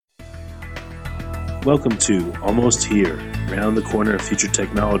Welcome to Almost Here, Round the Corner Future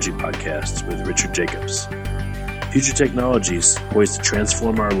Technology podcast with Richard Jacobs. Future technologies poised to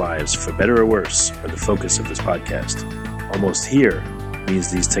transform our lives for better or worse are the focus of this podcast. Almost here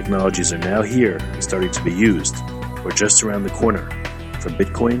means these technologies are now here and starting to be used, or just around the corner, from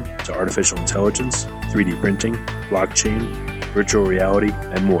Bitcoin to artificial intelligence, 3D printing, blockchain, virtual reality,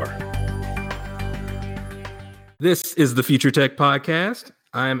 and more. This is the Future Tech Podcast.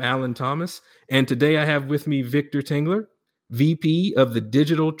 I'm Alan Thomas, and today I have with me Victor Tingler, VP of the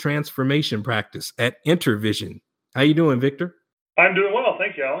Digital Transformation Practice at Intervision. How you doing, Victor? I'm doing well.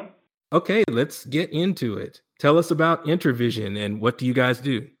 Thank you, Alan. Okay, let's get into it. Tell us about Intervision and what do you guys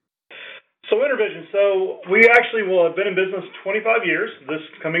do? So Intervision, we actually will have been in business 25 years this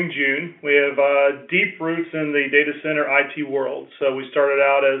coming June. We have deep roots in the data center IT world. So we started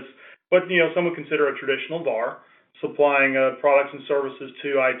out as what some would consider a traditional VAR, supplying products and services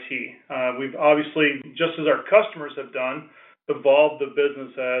to IT. We've obviously, just as our customers have done, evolved the business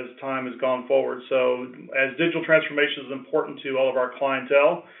as time has gone forward. So as digital transformation is important to all of our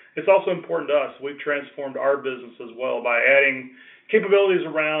clientele, it's also important to us. We've transformed our business as well by adding capabilities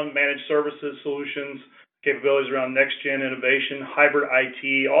around managed services solutions, capabilities around next-gen innovation, hybrid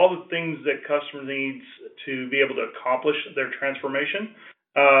IT, all the things that customer needs to be able to accomplish their transformation.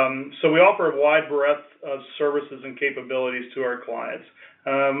 So we offer a wide breadth of services and capabilities to our clients.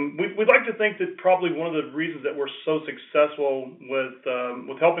 We'd like to think that probably one of the reasons that we're so successful with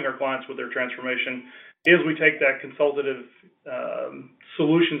helping our clients with their transformation is we take that consultative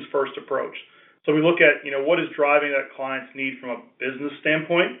solutions first approach. So we look at what is driving that client's need from a business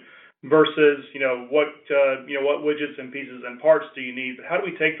standpoint versus what widgets and pieces and parts do you need, but how do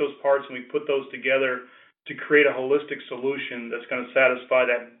we take those parts and we put those together to create a holistic solution that's going to satisfy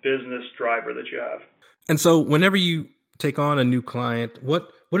that business driver that you have. And so whenever you take on a new client, what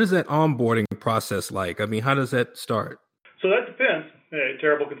is that onboarding process like? I mean, how does that start? So that depends.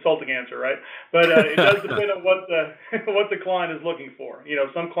 Terrible consulting answer, right? But it does depend on what the client is looking for.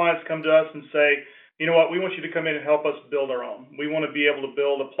 Some clients come to us and say, we want you to come in and help us build our own. We want to be able to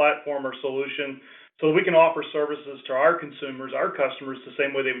build a platform or solution so that we can offer services to our consumers, our customers, the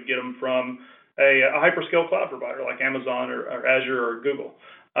same way they would get them from a hyperscale cloud provider like Amazon or Azure or Google.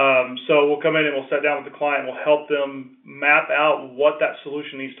 So we'll come in and we'll sit down with the client. We'll help them map out what that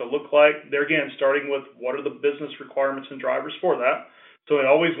solution needs to look like. There again, starting with what are the business requirements and drivers for that. So we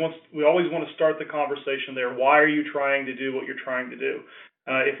always want to start the conversation there. Why are you trying to do what you're trying to do?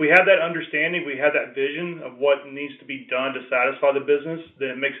 If we have that understanding, we have that vision of what needs to be done to satisfy the business,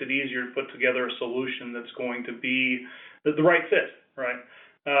 then it makes it easier to put together a solution that's going to be the right fit, right?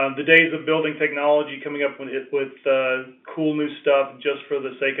 The days of building technology, coming up with cool new stuff just for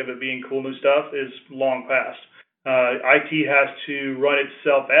the sake of it being cool new stuff is long past. IT has to run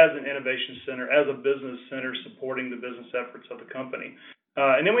itself as an innovation center, as a business center supporting the business efforts of the company.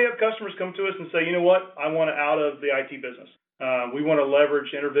 And then we have customers come to us and say, I want out of the IT business. We want to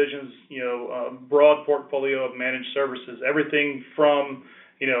leverage Intervision's broad portfolio of managed services, everything from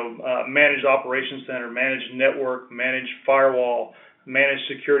managed operations center, managed network, managed firewall, managed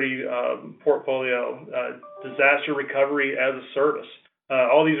security portfolio, disaster recovery as a service.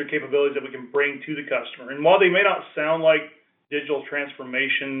 All these are capabilities that we can bring to the customer. And while they may not sound like digital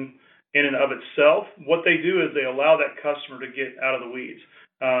transformation in and of itself, what they do is they allow that customer to get out of the weeds.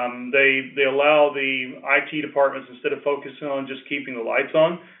 They allow the IT departments, instead of focusing on just keeping the lights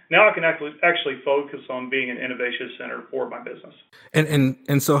on, now I can actually focus on being an innovation center for my business.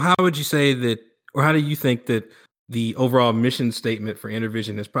 And so how would you say that, or how do you think that the overall mission statement for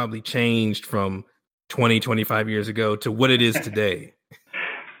Intervision has probably changed from 25 years ago to what it is today?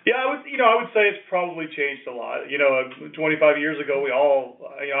 Yeah, I would say it's probably changed a lot. 25 years ago, we all,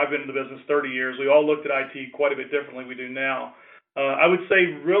 I've been in the business 30 years. We all looked at IT quite a bit differently than we do now. I would say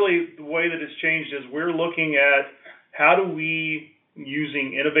really the way that it's changed is we're looking at how do we,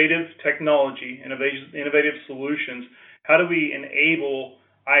 using innovative technology, innovative solutions, how do we enable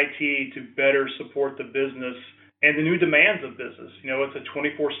IT to better support the business and the new demands of business. It's a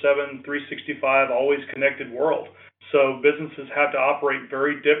 24/7, 365, always connected world. So businesses have to operate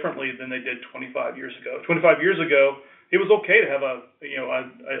very differently than they did 25 years ago. 25 years ago, it was okay to have a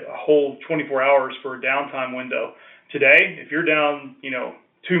whole 24 hours for a downtime window. Today, if you're down,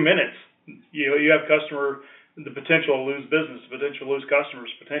 2 minutes, you have the potential to lose business, the potential to lose customers,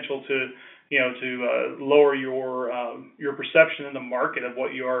 potential to lower your perception in the market of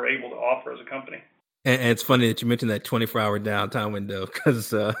what you are able to offer as a company. And it's funny that you mentioned that 24-hour downtime window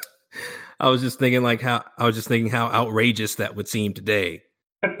because I was just thinking how outrageous that would seem today,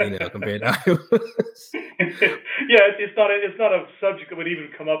 compared to how it was. Yeah, it's not a subject that would even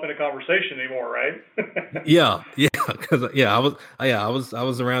come up in a conversation anymore, right? Yeah, because I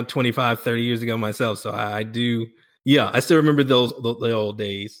was around 25, 30 years ago myself, so I do. Yeah, I still remember the old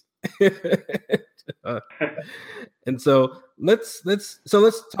days. uh, and so let's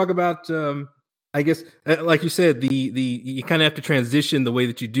talk about. I guess, like you said, the you kind of have to transition the way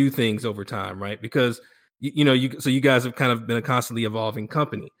that you do things over time, right? Because you guys have kind of been a constantly evolving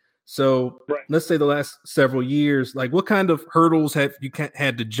company. So Right. let's say the last several years, like what kind of hurdles have you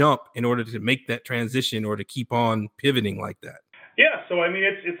had to jump in order to make that transition or to keep on pivoting like that? Yeah, so I mean,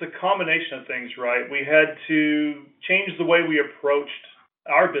 it's a combination of things, right? We had to change the way we approached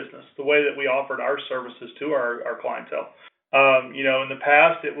our business, the way that we offered our services to our clientele. In the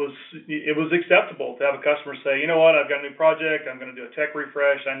past, it was acceptable to have a customer say, you know what, I've got a new project, I'm going to do a tech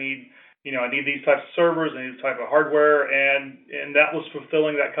refresh, I need these types of servers, I need this type of hardware, and that was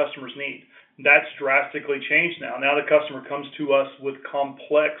fulfilling that customer's need. That's drastically changed now. Now the customer comes to us with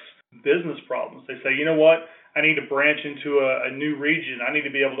complex business problems. They say, you know what, I need to branch into a new region. I need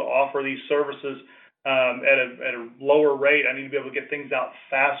to be able to offer these services at a lower rate. I need to be able to get things out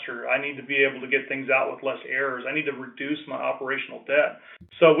faster. I need to be able to get things out with less errors. I need to reduce my operational debt.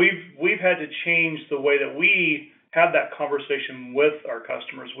 So we've had to change the way that we have that conversation with our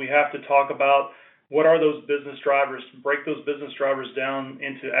customers. We have to talk about what are those business drivers, break those business drivers down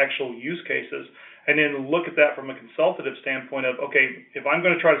into actual use cases, and then look at that from a consultative standpoint of, okay, if I'm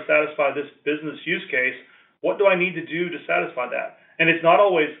going to try to satisfy this business use case, what do I need to do to satisfy that? And it's not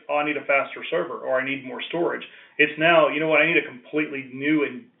always, oh, I need a faster server or I need more storage. It's now, you know what, I need a completely new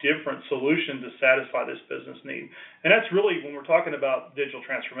and different solution to satisfy this business need. And that's really, when we're talking about digital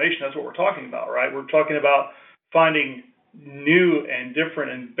transformation, that's what we're talking about, right? We're talking about finding new and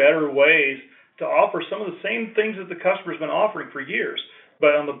different and better ways to offer some of the same things that the customer's been offering for years.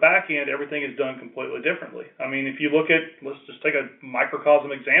 But on the back end, everything is done completely differently. I mean, if you look at, let's just take a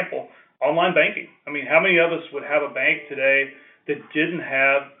microcosm example, online banking. I mean, how many of us would have a bank today that didn't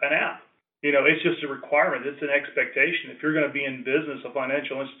have an app? It's just a requirement. It's an expectation. If you're going to be in business, a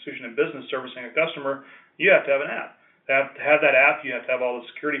financial institution in business servicing a customer, you have to have an app. To have that app, you have to have all the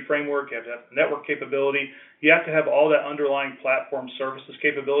security framework, you have to have the network capability, you have to have all that underlying platform services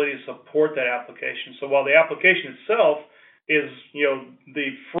capability to support that application. So while the application itself is, the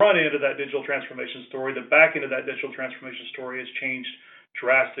front end of that digital transformation story, the back end of that digital transformation story has changed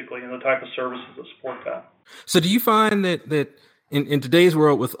drastically in the type of services that support that. So do you find that in today's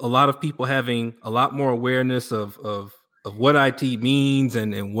world, with a lot of people having a lot more awareness of what IT means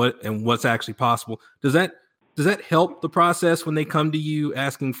and what's actually possible, does that help the process when they come to you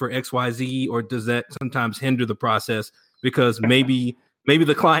asking for XYZ, or does that sometimes hinder the process because maybe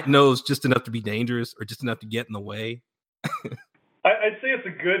the client knows just enough to be dangerous or just enough to get in the way? I'd say it's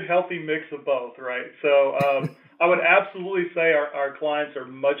a good, healthy mix of both, right? So I would absolutely say our clients are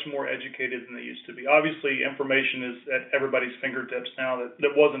much more educated than they used to be. Obviously, information is at everybody's fingertips now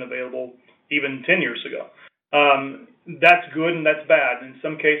that wasn't available even 10 years ago. That's good and that's bad. In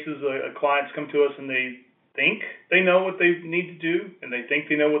some cases, clients come to us and they think they know what they need to do, and they think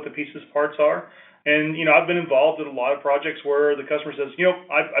they know what the pieces parts are. And, I've been involved in a lot of projects where the customer says,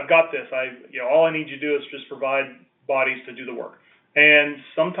 I've got this. All I need you to do is just provide bodies to do the work. And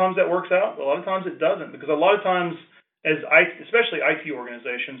sometimes that works out. A lot of times it doesn't, because a lot of times, especially IT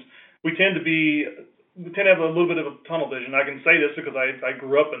organizations, we tend to have a little bit of a tunnel vision. I can say this because I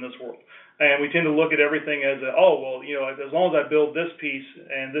grew up in this world, and we tend to look at everything as as long as I build this piece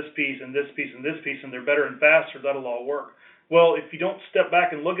and this piece and this piece and this piece, and they're better and faster, that'll all work. Well, if you don't step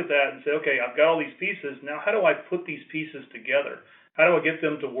back and look at that and say, okay, I've got all these pieces, now how do I put these pieces together? How do I get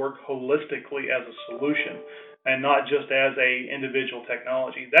them to work holistically as a solution and not just as a individual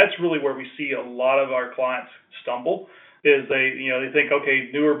technology? That's really where we see a lot of our clients stumble, is they think, okay,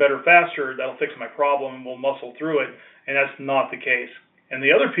 newer, better, faster, that'll fix my problem and we'll muscle through it. And that's not the case. And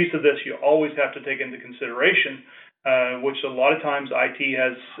the other piece of this you always have to take into consideration, which a lot of times IT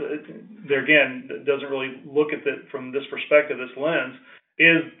has, doesn't really look at it from this perspective, this lens,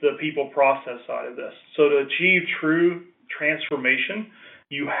 is the people process side of this. So to achieve true transformation,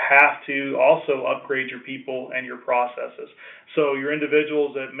 you have to also upgrade your people and your processes. So your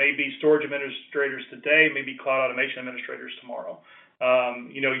individuals that may be storage administrators today may be cloud automation administrators tomorrow.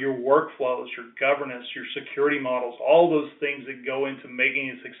 Your workflows, your governance, your security models, all those things that go into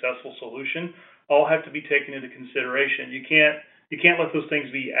making a successful solution all have to be taken into consideration. You can't let those things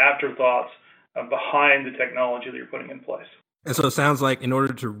be afterthoughts behind the technology that you're putting in place. And so it sounds like in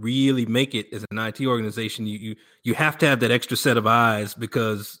order to really make it as an IT organization, you have to have that extra set of eyes,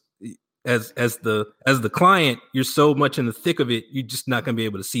 because as the client, you're so much in the thick of it, you're just not going to be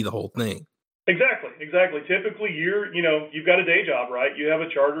able to see the whole thing. Exactly. exactly. Typically, you've got a day job, right? You have a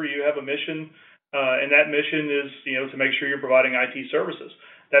charter, you have a mission, and that mission is, to make sure you're providing IT services.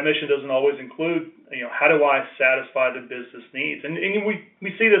 That mission doesn't always include, how do I satisfy the business needs? And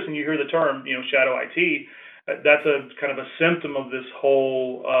we see this, and you hear the term, shadow IT. That's a kind of a symptom of this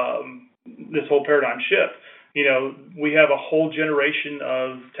whole paradigm shift. We have a whole generation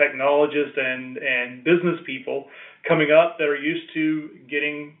of technologists and business people coming up that are used to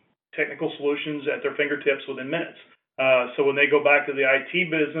getting technical solutions at their fingertips within minutes. So when they go back to the IT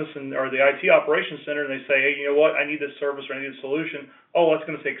business or the IT operations center and they say, hey, you know what, I need this service or I need a solution. Oh, that's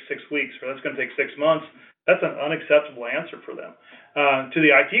going to take 6 weeks or that's going to take 6 months. That's an unacceptable answer for them. To the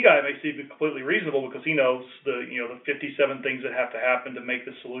IT guy, it may seem completely reasonable because he knows the 57 things that have to happen to make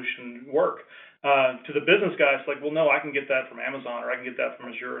the solution work. To the business guy, it's like, well, no, I can get that from Amazon or I can get that from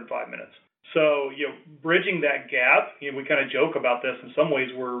Azure in 5 minutes. So, bridging that gap, we kind of joke about this. In some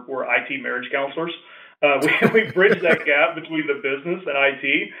ways, we're IT marriage counselors. We bridge that gap between the business and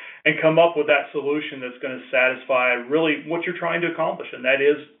IT and come up with that solution that's going to satisfy really what you're trying to accomplish, and that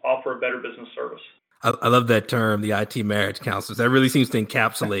is offer a better business service. I love that term, the IT marriage counselors. That really seems to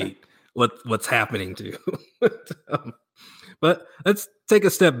encapsulate what's happening to. But let's take a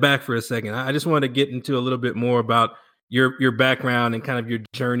step back for a second. I just want to get into a little bit more about your background and kind of your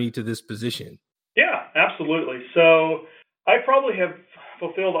journey to this position. Yeah, absolutely. So I probably have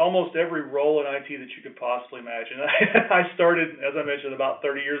fulfilled almost every role in IT that you could possibly imagine. I started, as I mentioned, about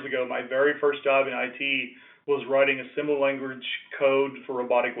 30 years ago. My very first job in IT was writing assembly language code for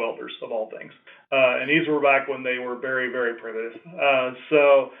robotic welders, of all things. And these were back when they were very, very primitive.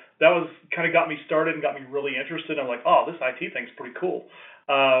 So that was kind of got me started and got me really interested. I'm like, oh, this IT thing's pretty cool.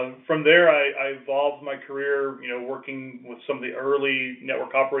 From there, I evolved my career, working with some of the early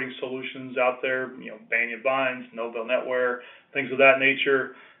network operating solutions out there, Banyan Vines, Novell NetWare, things of that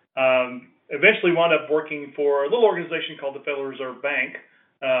nature. Eventually wound up working for a little organization called the Federal Reserve Bank.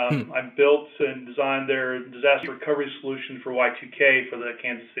 I built and designed their disaster recovery solution for Y2K for the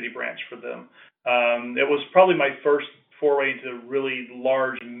Kansas City branch for them. It was probably my first foray into really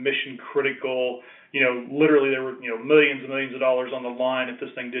large mission critical, literally there were, millions and millions of dollars on the line if this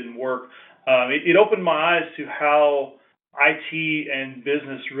thing didn't work. It opened my eyes to how IT and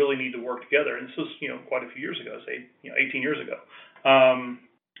business really need to work together. And this was, quite a few years ago, say, 18 years ago.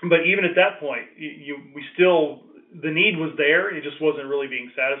 But even at that point, the need was there. It just wasn't really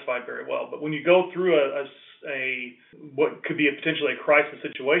being satisfied very well. But when you go through what could be potentially a crisis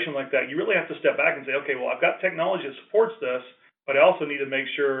situation like that, you really have to step back and say, okay, well, I've got technology that supports this, but I also need to make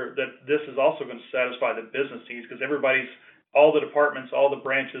sure that this is also going to satisfy the business needs because all the departments, all the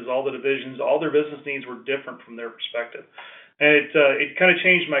branches, all the divisions, all their business needs were different from their perspective. And it kind of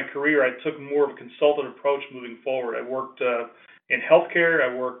changed my career. I took more of a consultative approach moving forward. I worked in healthcare. I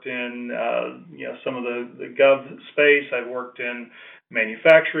worked in some of the gov space. I've worked in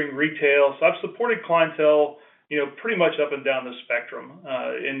manufacturing, retail. So I've supported clientele, pretty much up and down the spectrum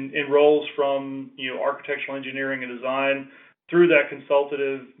in roles from architectural engineering and design through that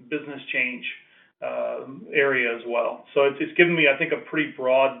consultative business change area as well. So it's given me, I think, a pretty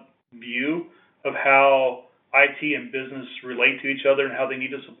broad view of how IT and business relate to each other and how they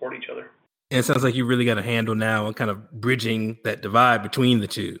need to support each other. And it sounds like you really got a handle now on kind of bridging that divide between the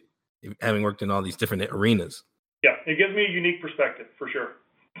two, having worked in all these different arenas. Yeah, it gives me a unique perspective for sure.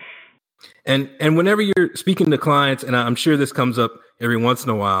 And whenever you're speaking to clients, and I'm sure this comes up every once in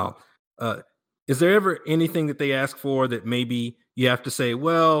a while, is there ever anything that they ask for that maybe you have to say,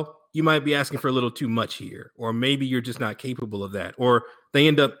 well, you might be asking for a little too much here, or maybe you're just not capable of that, or they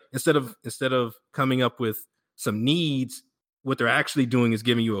end up instead of coming up with some needs, what they're actually doing is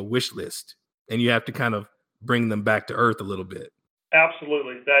giving you a wish list, and you have to kind of bring them back to earth a little bit.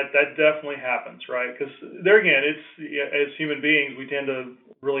 Absolutely. That definitely happens, right? Because there again, it's as human beings, we tend to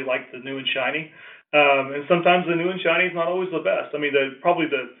really like the new and shiny. And sometimes the new and shiny is not always the best. I mean, probably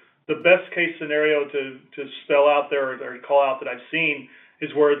the best case scenario to spell out there or call out that I've seen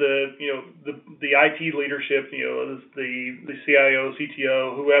is where the IT leadership, the CIO,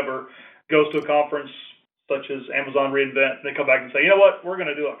 CTO, whoever goes to a conference such as Amazon reInvent, and they come back and say, you know what, we're going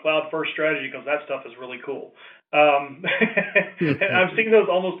to do a cloud first strategy because that stuff is really cool. And I've seen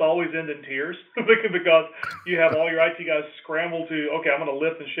those almost always end in tears because you have all your IT guys scramble to, okay, I'm going to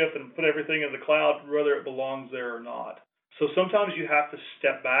lift and shift and put everything in the cloud, whether it belongs there or not. So sometimes you have to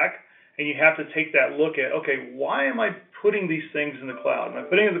step back and you have to take that look at, okay, why am I putting these things in the cloud? Am I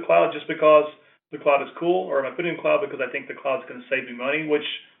putting it in the cloud just because the cloud is cool, or am I putting it in the cloud because I think the cloud is going to save me money, which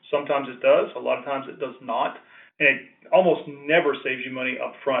sometimes it does, a lot of times it does not, and it almost never saves you money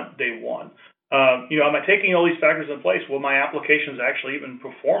up front day one. Am I taking all these factors in place? Will my applications actually even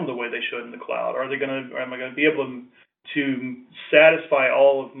perform the way they should in the cloud? Am I going to be able to satisfy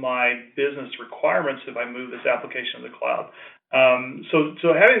all of my business requirements if I move this application to the cloud?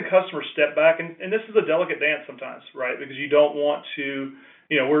 So having customers step back, and this is a delicate dance sometimes, right? Because you don't want to,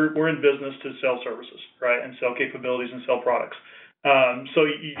 we're in business to sell services, right? And sell capabilities and sell products. So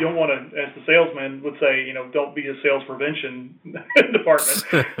you don't want to, as the salesman would say, don't be a sales prevention department,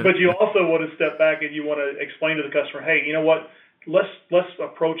 but you also want to step back and you want to explain to the customer, hey, you know what? Let's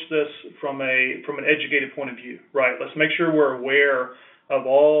approach this from an educated point of view, right? Let's make sure we're aware of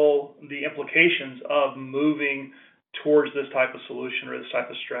all the implications of moving towards this type of solution or this type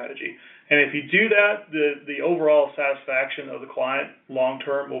of strategy. And if you do that, the overall satisfaction of the client long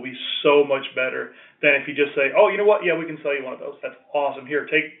term will be so much better than if you just say, oh, you know what? Yeah, we can sell you one of those. That's awesome. Here,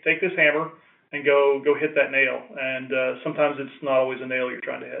 take this hammer and go hit that nail. And sometimes it's not always a nail you're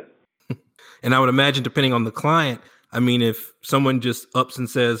trying to hit. And I would imagine, depending on the client, I mean, if someone just ups and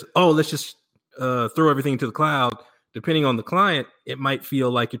says, oh, let's just throw everything to the cloud, depending on the client, it might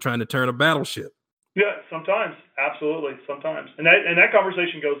feel like you're trying to turn a battleship. Yeah, sometimes. Absolutely. Sometimes. And that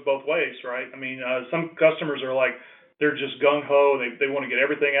conversation goes both ways, right? I mean, some customers are like, they're just gung-ho. They want to get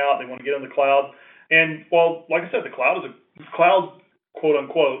everything out. They want to get in the cloud. And, well, like I said, the cloud, quote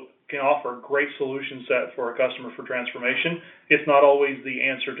unquote, can offer a great solution set for a customer for transformation. It's not always the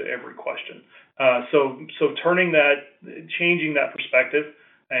answer to every question. So changing that perspective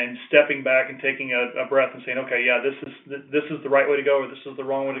and stepping back and taking a breath and saying, okay, yeah, this is the right way to go, or this is the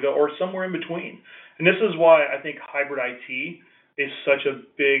wrong way to go, or somewhere in between. And this is why I think hybrid IT is such a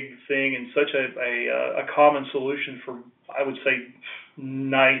big thing and such a common solution for, I would say,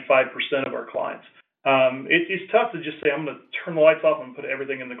 95% of our clients. It's tough to just say, I'm going to turn the lights off and put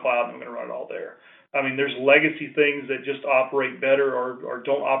everything in the cloud and I'm going to run it all there. I mean, there's legacy things that just operate better or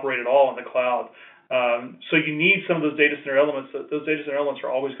don't operate at all in the cloud. So you need some of those data center elements. Those data center elements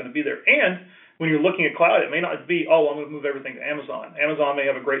are always going to be there. And when you're looking at cloud, it may not be, I'm going to move everything to Amazon. Amazon may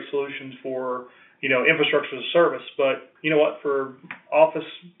have a great solution for, infrastructure as a service, but you know what? For Office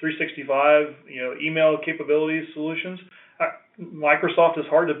 365, email capabilities solutions, Microsoft is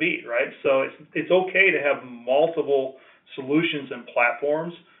hard to beat, right? So it's okay to have multiple solutions and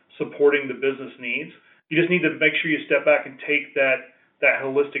platforms supporting the business needs. You just need to make sure you step back and take that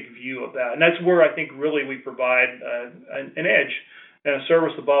holistic view of that. And that's where I think really we provide an edge and a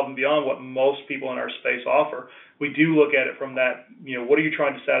service above and beyond what most people in our space offer. We do look at it from that, what are you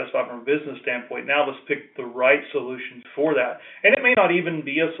trying to satisfy from a business standpoint? Now let's pick the right solution for that. And it may not even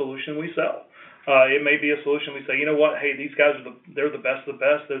be a solution we sell. It may be a solution we say, you know what, hey, these guys they're the best of the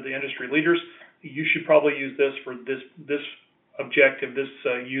best. They're the industry leaders. You should probably use this for this objective, this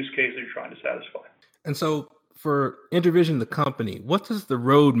use case that you're trying to satisfy. And so for Intervision, the company, what does the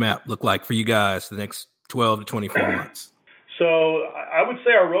roadmap look like for you guys the next 12 to 24 months? So I would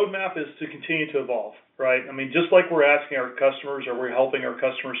say our roadmap is to continue to evolve, right? I mean, just like we're asking our customers or we're helping our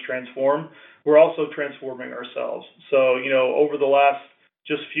customers transform, we're also transforming ourselves. So, over the last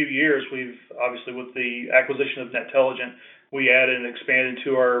just few years, we've obviously, with the acquisition of Netelligent, we added and expanded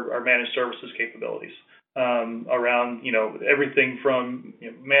to our managed services capabilities around, everything from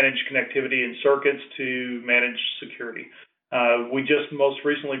managed connectivity and circuits to managed security. We just most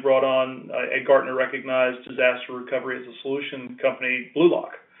recently brought on a Gartner-recognized disaster recovery as a solution company,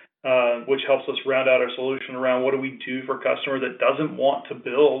 BlueLock, which helps us round out our solution around what do we do for a customer that doesn't want to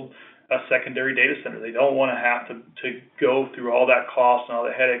build a secondary data center. They don't want to have to go through all that cost and all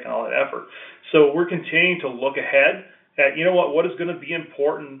that headache and all that effort. So we're continuing to look ahead at, what is going to be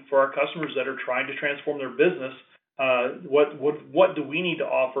important for our customers that are trying to transform their business. What do we need to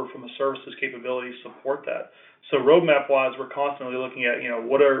offer from a services capability to support that? So roadmap-wise, we're constantly looking at,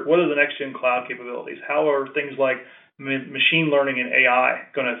 what are the next-gen cloud capabilities? How are things like machine learning and AI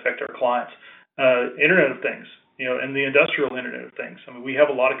going to affect our clients? Internet of Things, and the industrial Internet of Things. I mean, we have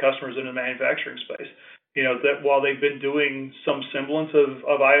a lot of customers in the manufacturing space, that while they've been doing some semblance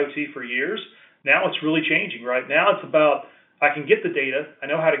of IoT for years, now it's really changing, right? Now it's about, I can get the data. I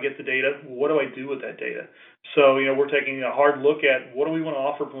know how to get the data. What do I do with that data? So, we're taking a hard look at what do we want to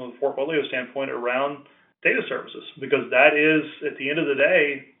offer from a portfolio standpoint around data services, because that is, at the end of the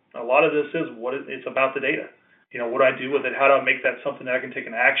day, a lot of this is it's about the data. What do I do with it? How do I make that something that I can take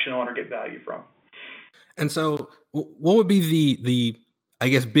an action on or get value from? And so what would be the I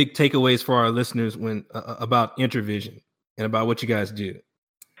guess, big takeaways for our listeners when about Intervision and about what you guys do?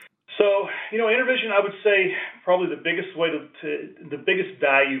 So, Intervision, I would say probably the biggest way the biggest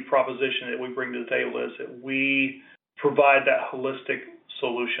value proposition that we bring to the table is that we provide that holistic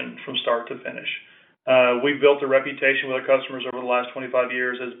solution from start to finish. We've built a reputation with our customers over the last 25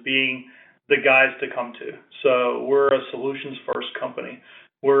 years as being the guys to come to. So we're a solutions first company.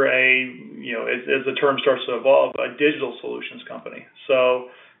 We're as the term starts to evolve, a digital solutions company. So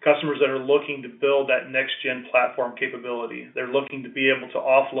customers that are looking to build that next gen platform capability, they're looking to be able to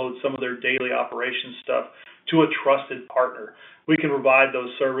offload some of their daily operations stuff to a trusted partner. We can provide those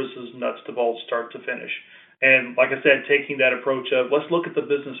services nuts to bolts, start to finish. And like I said, taking that approach of let's look at the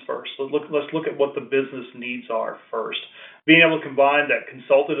business first. Let's look at what the business needs are first. Being able to combine that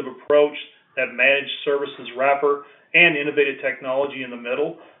consultative approach, that managed services wrapper, and innovative technology in the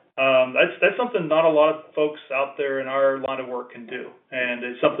middle. That's something not a lot of folks out there in our line of work can do. And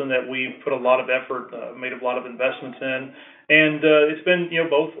it's something that we put a lot of effort, made a lot of investments in. And it's been,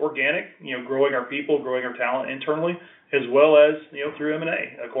 both organic, growing our people, growing our talent internally, as well as, through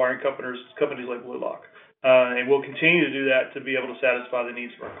M&A, acquiring companies like BlueLock. And we'll continue to do that to be able to satisfy the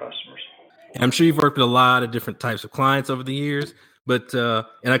needs of our customers. I'm sure you've worked with a lot of different types of clients over the years, but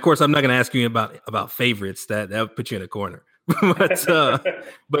and of course I'm not going to ask you about favorites. That would put you in a corner.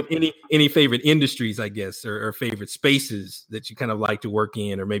 but any favorite industries, I guess, or favorite spaces that you kind of like to work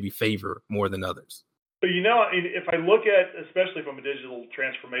in, or maybe favor more than others. So, if I look at, especially from a digital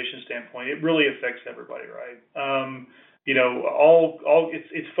transformation standpoint, it really affects everybody, right?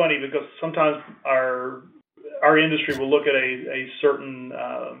 It's funny because sometimes our industry will look at a certain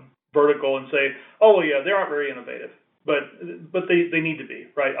vertical and say, oh yeah, they aren't very innovative, but they need to be,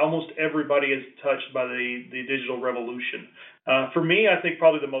 right? Almost everybody is touched by the digital revolution. For me, I think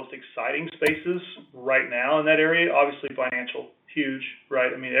probably the most exciting spaces right now in that area, obviously financial, huge,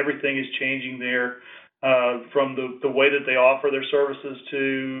 right? I mean, everything is changing there, from the way that they offer their services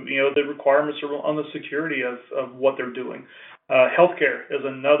to, the requirements on the security of what they're doing. Healthcare is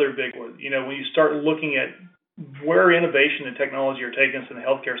another big one. When you start looking at where innovation and technology are taking us in the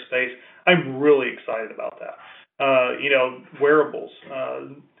healthcare space, I'm really excited about that. Wearables,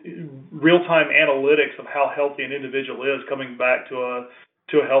 real-time analytics of how healthy an individual is coming back to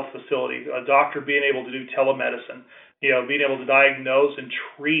a health facility, a doctor being able to do telemedicine, being able to diagnose and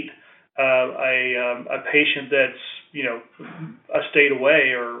treat a patient that's, a state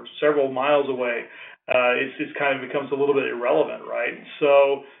away or several miles away. It's kind of becomes a little bit irrelevant, right?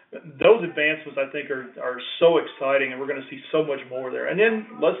 So those advancements, I think, are so exciting, and we're going to see so much more there. And then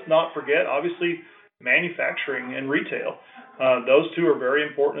let's not forget, obviously, manufacturing and retail. Those two are very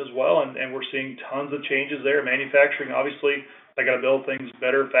important as well, and we're seeing tons of changes there. Manufacturing, obviously, they got to build things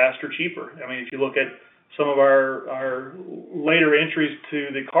better, faster, cheaper. I mean, if you look at some of our later entries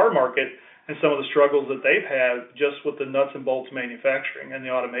to the car market and some of the struggles that they've had just with the nuts and bolts manufacturing and the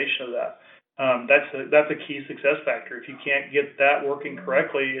automation of that. That's a key success factor. If you can't get that working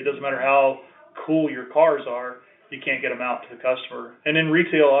correctly, it doesn't matter how cool your cars are, you can't get them out to the customer. And in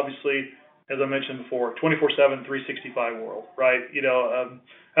retail, obviously, as I mentioned before, 24/7, 365 world, right?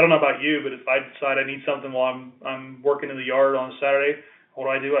 I don't know about you, but if I decide I need something while I'm working in the yard on a Saturday,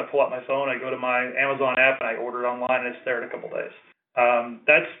 what do? I pull out my phone, I go to my Amazon app, and I order it online, and it's there in a couple of days.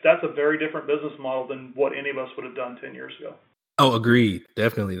 That's a very different business model than what any of us would have done 10 years ago. Oh, agreed.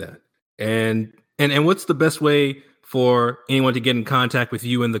 Definitely that. And what's the best way for anyone to get in contact with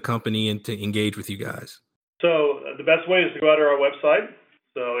you and the company and to engage with you guys? So the best way is to go out to our website,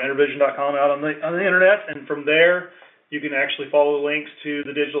 so intervision.com out on the internet, and from there you can actually follow the links to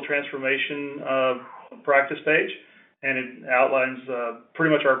the digital transformation practice page, and it outlines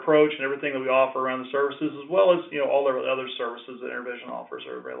pretty much our approach and everything that we offer around the services, as well as all our other services that Intervision offers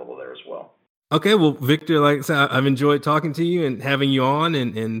are available there as well. Okay, well, Victor, like I said, I've enjoyed talking to you and having you on,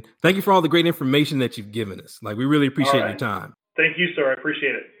 and thank you for all the great information that you've given us. Like, we really appreciate your time. Thank you, sir. I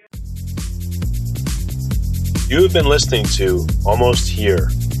appreciate it. You have been listening to Almost Here,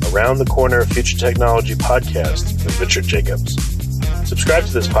 Around the Corner Future Technology podcast with Richard Jacobs. Subscribe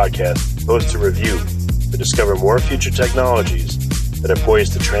to this podcast, post a review to discover more future technologies that are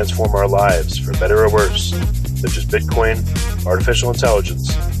poised to transform our lives for better or worse, such as Bitcoin, artificial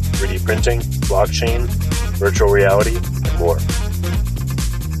intelligence, 3D printing, blockchain, virtual reality, and more.